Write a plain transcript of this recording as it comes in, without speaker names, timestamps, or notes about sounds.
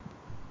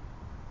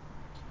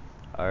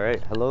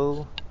Alright,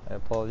 hello. I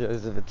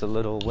apologize if it's a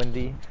little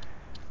windy,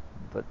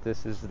 but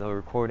this is the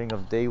recording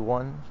of day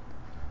one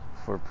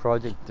for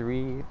project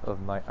 3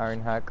 of my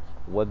Ironhack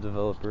web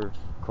developer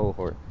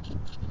cohort.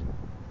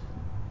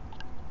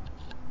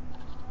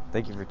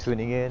 Thank you for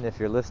tuning in if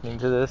you're listening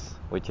to this,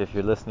 which if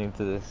you're listening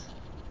to this,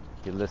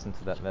 you listen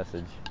to that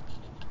message.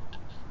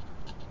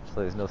 So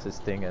there's no such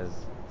thing as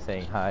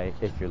saying hi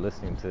if you're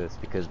listening to this,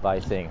 because by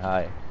saying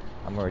hi,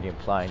 I'm already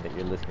implying that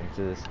you're listening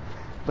to this.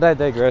 But I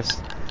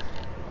digress.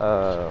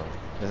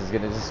 This is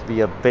going to just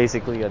be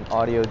basically an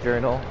audio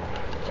journal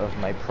of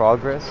my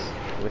progress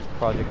with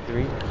Project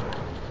 3,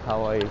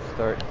 how I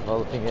start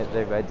developing it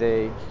day by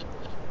day,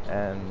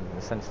 and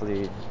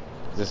essentially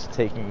just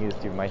taking you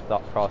through my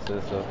thought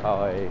process of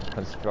how I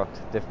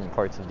construct different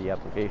parts of the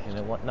application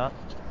and whatnot.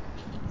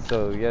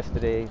 So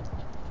yesterday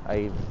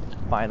I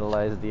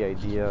finalized the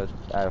idea.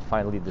 I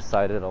finally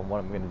decided on what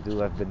I'm going to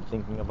do. I've been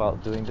thinking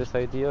about doing this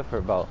idea for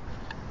about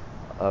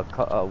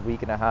a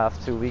week and a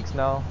half, 2 weeks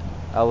now.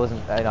 I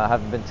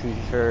haven't been too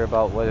sure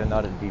about whether or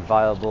not it'd be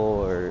viable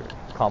or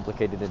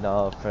complicated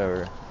enough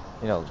or,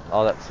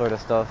 all that sort of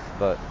stuff.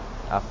 But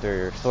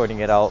after sorting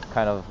it out,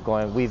 kind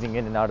of weaving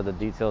in and out of the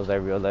details, I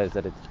realized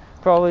that it's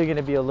probably going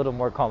to be a little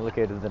more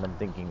complicated than I'm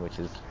thinking, which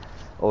is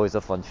always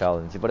a fun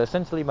challenge. But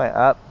essentially, my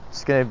app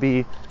is going to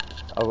be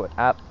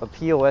a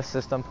POS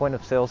system, point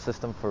of sale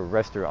system for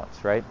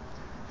restaurants, right?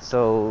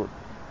 So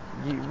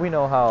we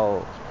know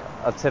how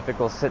a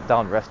typical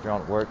sit-down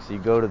restaurant works. You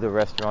go to the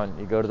restaurant,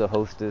 you go to the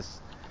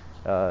hostess.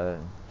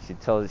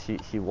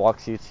 She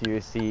walks you to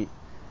your seat.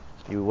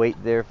 You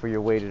wait there for your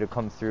waiter to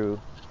come through.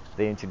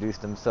 They introduce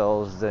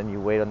themselves. Then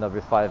you wait another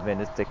 5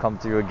 minutes. They come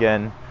through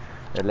again.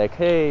 They're like,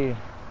 "Hey,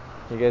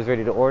 you guys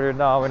ready to order?"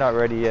 "No, we're not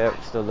ready yet.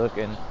 We're still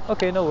looking."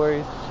 "Okay, no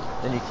worries."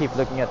 Then you keep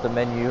looking at the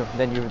menu.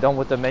 Then you're done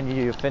with the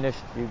menu. You're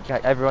finished.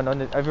 Everyone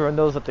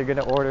knows what they're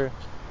gonna order.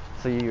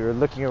 So you're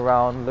looking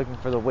around, looking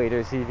for the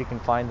waiter, see if you can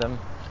find them.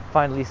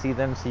 Finally see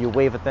them, so you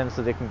wave at them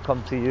so they can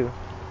come to you.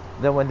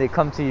 Then when they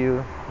come to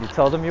you, you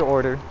tell them your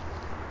order.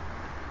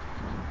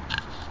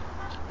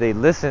 They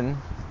listen.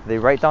 They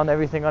write down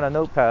everything on a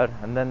notepad,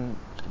 and then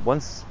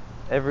once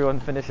everyone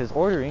finishes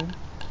ordering,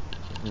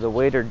 the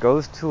waiter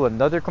goes to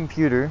another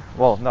computer.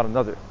 Well, not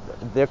another.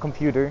 Their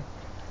computer.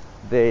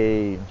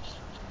 They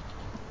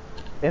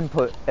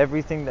input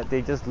everything that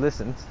they just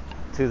listened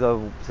to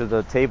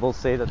the table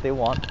say that they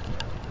want,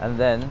 and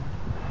then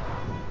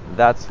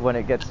that's when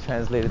it gets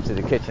translated to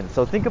the kitchen.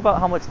 So think about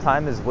how much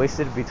time is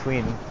wasted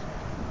between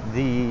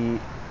the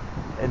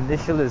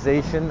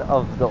initialization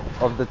of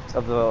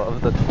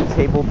the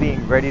table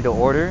being ready to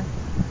order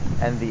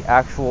and the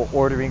actual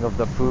ordering of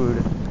the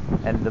food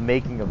and the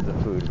making of the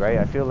food, right?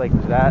 I feel like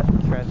that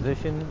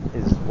transition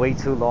is way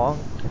too long,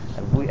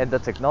 and the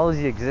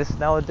technology exists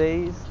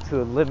nowadays to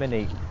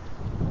eliminate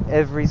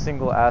every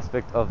single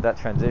aspect of that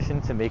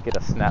transition to make it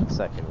a snap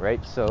second,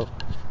 right? So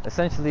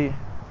essentially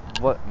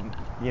what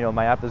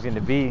my app is going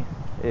to be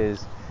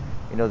is,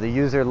 the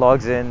user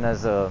logs in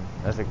as a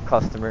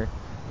customer.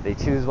 They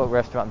choose what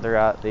restaurant they're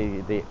at.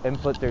 They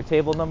input their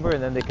table number,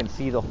 and then they can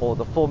see the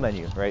full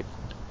menu, right?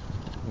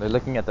 They're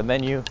looking at the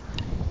menu.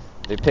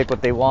 They pick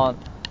what they want,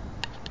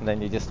 and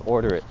then you just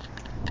order it,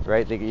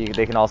 right?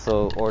 They can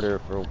also order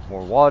for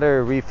more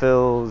water,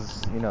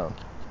 refills,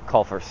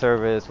 call for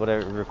service,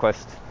 whatever,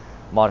 request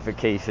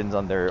modifications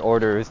on their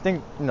orders,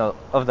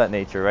 of that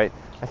nature, right?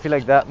 I feel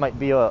like that might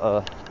be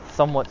a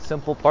somewhat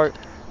simple part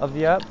of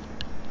the app.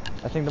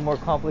 I think the more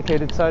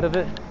complicated side of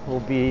it will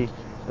be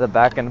the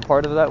back end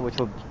part of that, which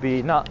will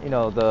be not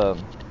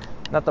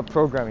the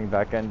programming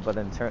back end, but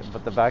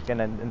the back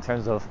end in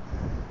terms of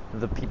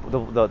the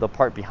people, the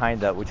part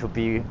behind that, which will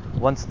be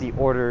once the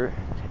order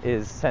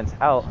is sent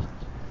out,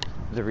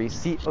 the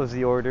receipt of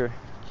the order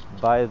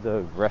by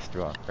the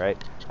restaurant, right?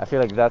 I feel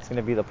like that's going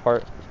to be the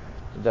part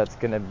that's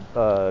going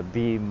to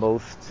be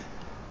most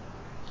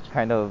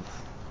kind of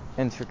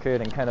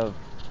intricate and kind of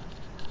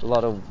a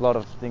lot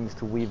of things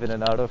to weave in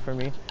and out of for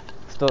me.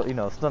 Still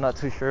not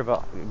too sure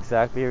about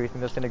exactly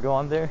everything that's going to go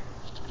on there,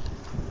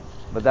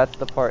 but that's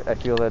the part I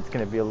feel that's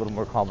going to be a little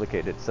more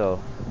complicated. So,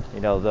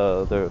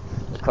 the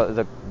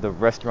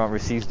restaurant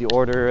receives the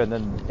order, and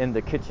then in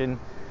the kitchen,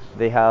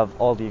 they have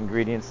all the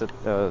ingredients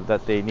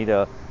that they need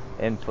to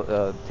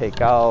input, take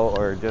out,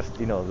 or just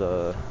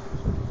the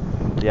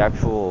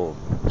actual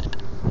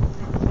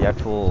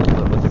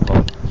what's it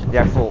called? The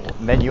actual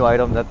menu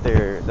item that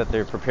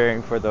they're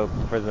preparing for the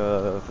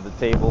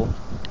table.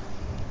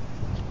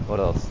 What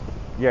else?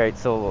 Yeah, right.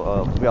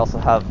 So we also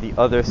have the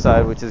other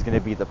side, which is going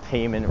to be the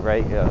payment,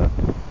 right?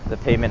 The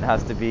payment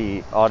has to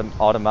be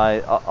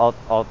automized,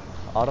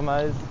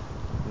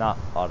 not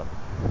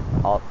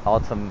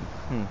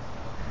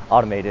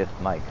automated.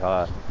 My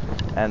God.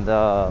 And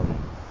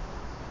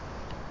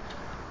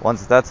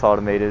once that's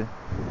automated,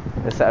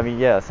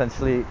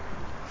 essentially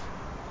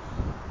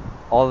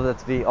all the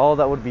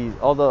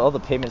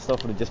payment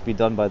stuff would just be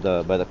done by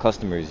the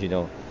customers.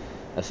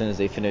 As soon as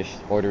they finish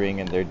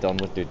ordering and they're done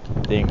with their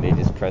thing, they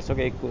just press,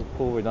 "Okay,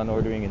 cool, we're done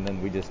ordering," and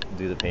then we just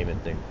do the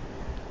payment thing.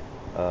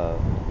 Uh,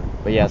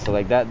 but yeah, so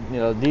like that,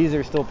 these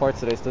are still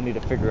parts that I still need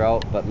to figure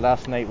out. But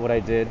last night, what I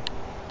did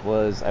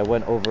was I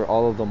went over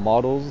all of the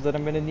models that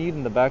I'm gonna need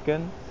in the back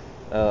end.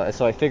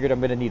 So I figured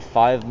I'm gonna need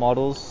 5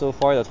 models so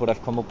far. That's what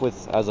I've come up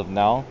with as of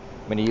now.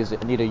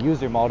 Need a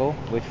user model,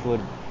 which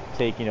would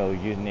take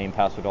username,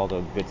 password, all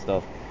the good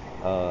stuff,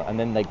 and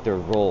then like their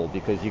role,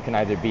 because you can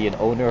either be an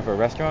owner of a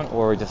restaurant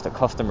or just a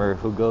customer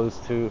who goes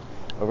to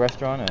a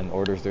restaurant and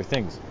orders their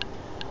things.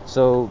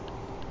 So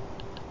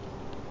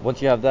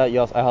once you have that,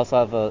 I also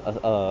have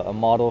a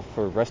model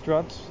for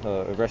restaurants,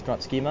 a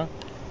restaurant schema,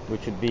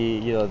 which would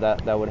be,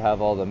 that would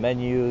have all the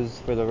menus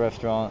for the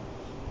restaurant.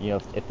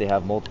 If they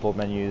have multiple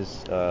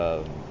menus,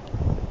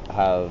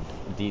 have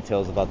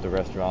details about the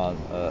restaurant,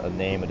 a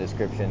name, a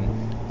description.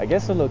 I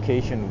guess a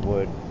location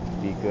would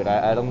be good.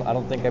 I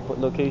don't think I put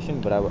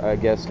location, but I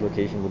guess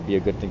location would be a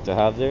good thing to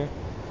have there.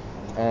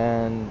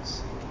 And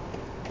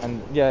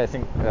yeah, I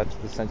think that's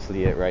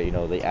essentially it, right?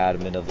 The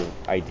admin of the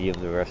ID of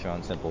the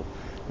restaurant, simple.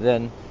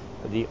 Then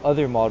the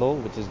other model,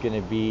 which is going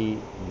to be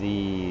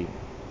the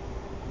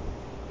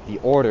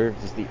order,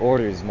 is the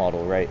orders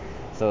model, right?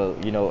 So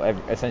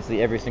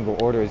essentially every single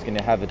order is going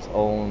to have its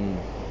own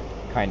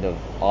kind of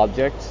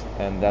object,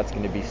 and that's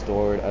going to be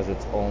stored as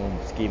its own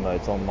schema,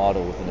 its own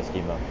model within a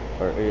schema,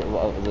 or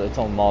its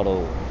own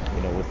model,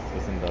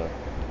 within the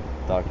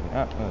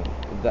document.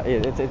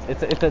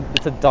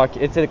 It's a doc.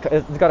 It's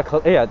got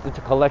it's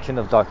a collection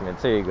of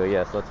documents. There you go.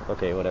 Yes.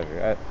 Okay.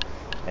 Whatever.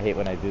 I hate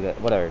when I do that.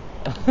 Whatever.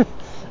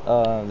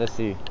 Let's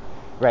see.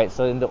 Right.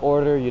 So in the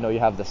order, you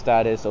have the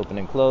status, open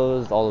and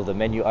closed, all of the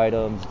menu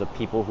items, the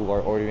people who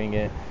are ordering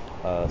it.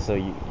 So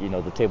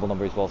the table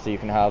number as well. So you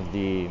can have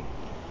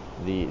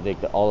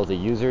all of the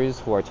users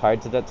who are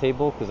tied to that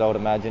table, because I would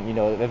imagine,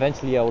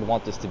 eventually I would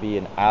want this to be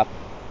an app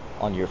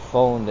on your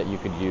phone that you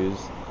could use.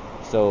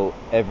 So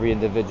every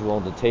individual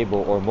in the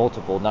table, or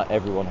multiple, not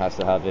everyone has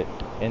to have it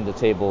in the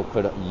table,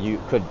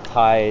 could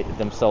tie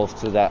themselves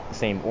to that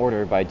same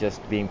order by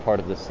just being part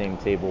of the same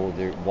table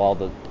there, while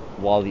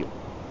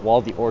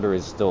the order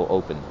is still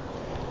open.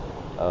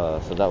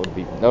 So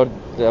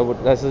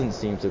that doesn't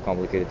seem too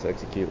complicated to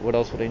execute. What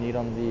else would I need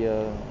on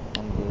the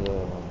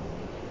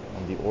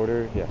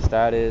order? Yeah,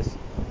 status,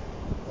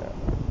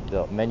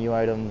 the menu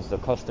items, the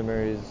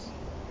customers.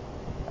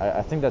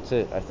 I think that's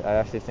it. I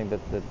actually think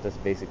that's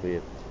basically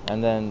it.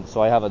 And then,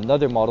 so I have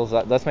another model.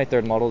 So that's my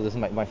third model. This is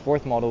my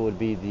fourth model would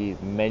be the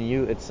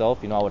menu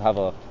itself. I would have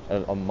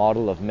a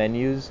model of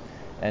menus,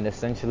 and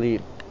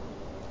essentially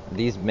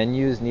these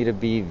menus need to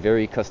be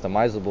very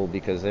customizable,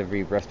 because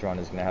every restaurant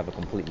is going to have a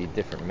completely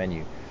different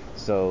menu.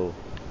 So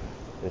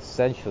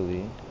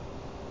essentially,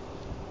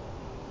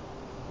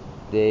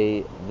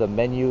 the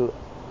menu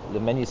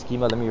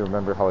schema. Let me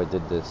remember how I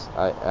did this.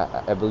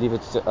 I believe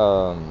it's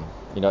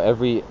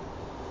every.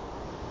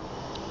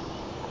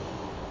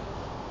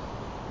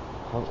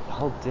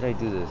 How did I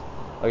do this?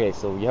 Okay,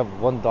 so you have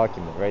one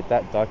document, right?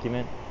 That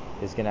document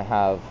is gonna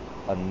have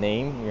a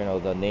name.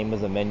 The name of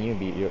the menu,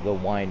 be the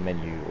wine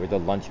menu, or the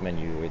lunch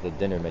menu, or the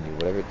dinner menu,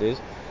 whatever it is.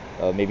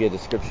 Maybe a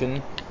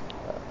description,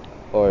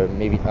 or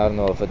maybe, I don't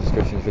know if a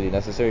description is really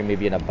necessary.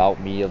 Maybe an about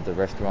me of the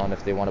restaurant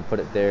if they want to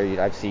put it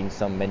there. I've seen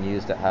some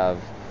menus that have,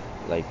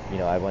 like,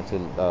 I went to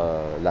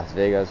Las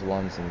Vegas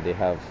once, and they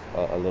have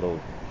a little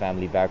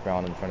family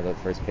background in front of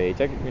the first page.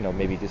 I could,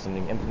 maybe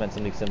implement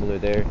something similar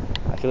there.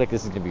 I feel like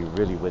this is gonna be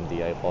really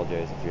windy. I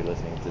apologize if you're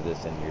listening to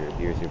this and your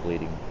ears are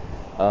bleeding.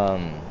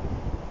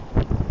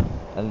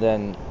 And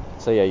then,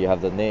 so yeah, you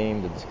have the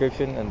name, the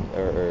description, and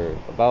or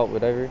about,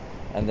 whatever,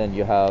 and then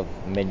you have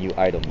menu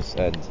items.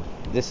 And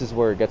this is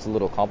where it gets a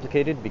little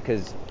complicated,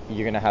 because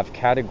you're gonna have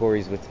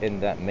categories within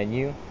that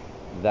menu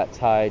that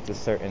tie to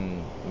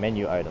certain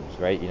menu items,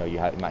 right? You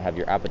might have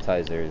your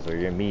appetizers, or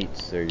your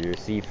meats, or your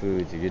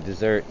seafoods, or your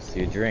desserts,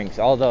 your drinks,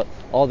 all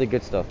the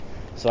good stuff.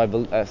 So I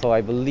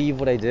believe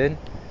what I did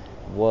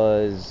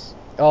was,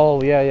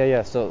 oh,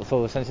 yeah.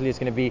 So essentially it's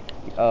going to be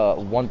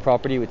one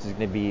property, which is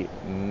going to be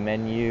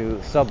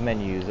menu sub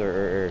menus,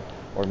 or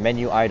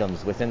menu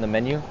items within the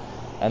menu,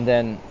 and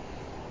then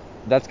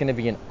that's going to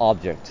be an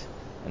object,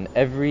 and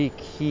every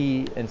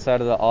key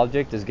inside of the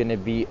object is going to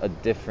be a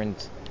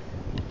different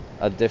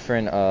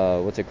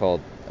what's it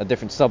called, a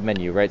different sub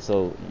menu, right?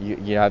 So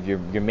you have your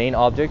main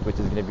object, which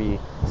is going to be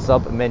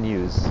sub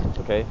menus,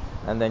 okay,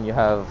 and then you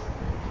have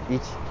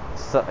each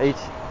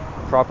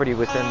property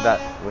within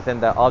that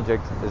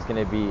object is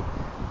going to be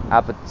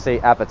say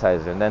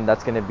appetizer, and then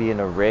that's going to be an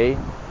array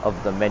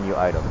of the menu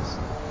items.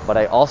 But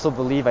I also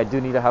believe I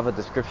do need to have a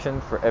description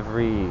for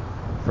every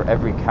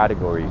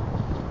category.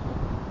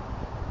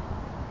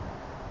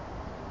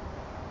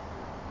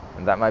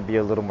 And that might be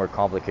a little more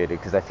complicated,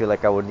 because I feel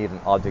like I would need an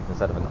object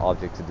instead of an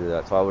object to do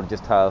that. So I would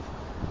just have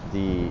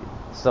the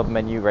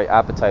submenu, right,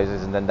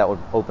 appetizers, and then that would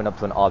open up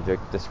to an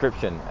object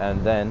description,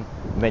 and then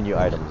menu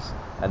items,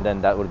 and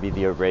then that would be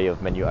the array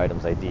of menu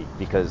items ID,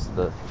 because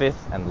the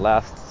fifth and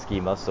last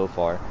schema so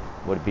far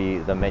would be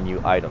the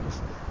menu items.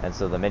 And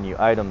so the menu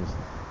items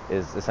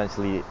is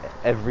essentially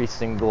every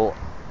single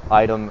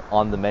item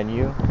on the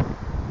menu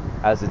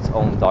as its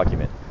own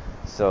document.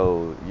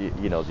 So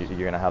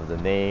you're gonna have the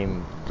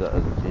name, the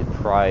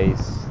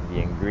price, the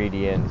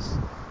ingredients,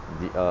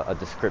 a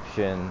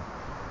description.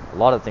 A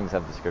lot of things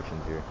have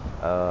descriptions here.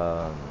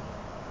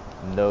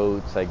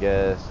 Notes, I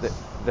guess,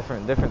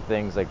 different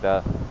things like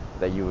that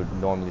that you would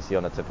normally see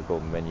on a typical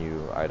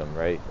menu item,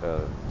 right?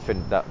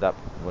 Shouldn't that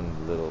one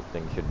little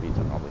thing shouldn't be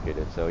too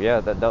complicated. So yeah,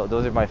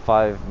 those are my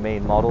five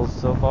main models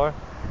so far.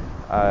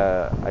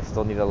 I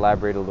still need to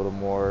elaborate a little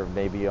more,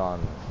 maybe on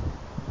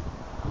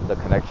the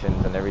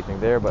connections and everything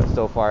there, but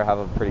so far I have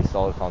a pretty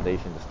solid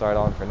foundation to start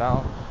on for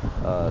now.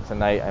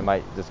 Tonight I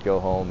might just go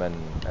home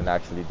and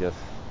actually just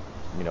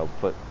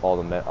put all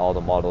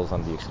the models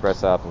on the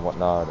Express app and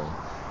whatnot, and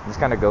just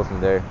kind of go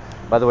from there.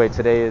 By the way,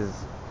 today is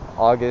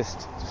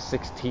August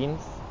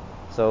 16th,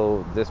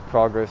 so this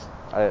progress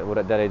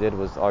that I did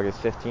was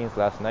August 15th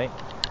last night,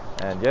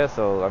 and yeah,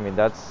 so I mean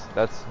that's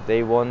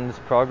day one's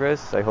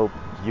progress. I hope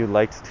you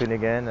liked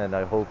tuning in, and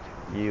I hope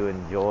you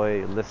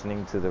enjoy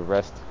listening to the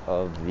rest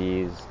of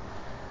these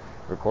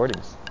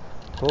recordings.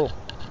 Cool.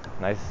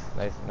 Nice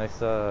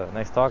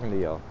talking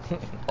to y'all.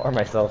 Or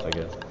myself, I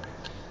guess.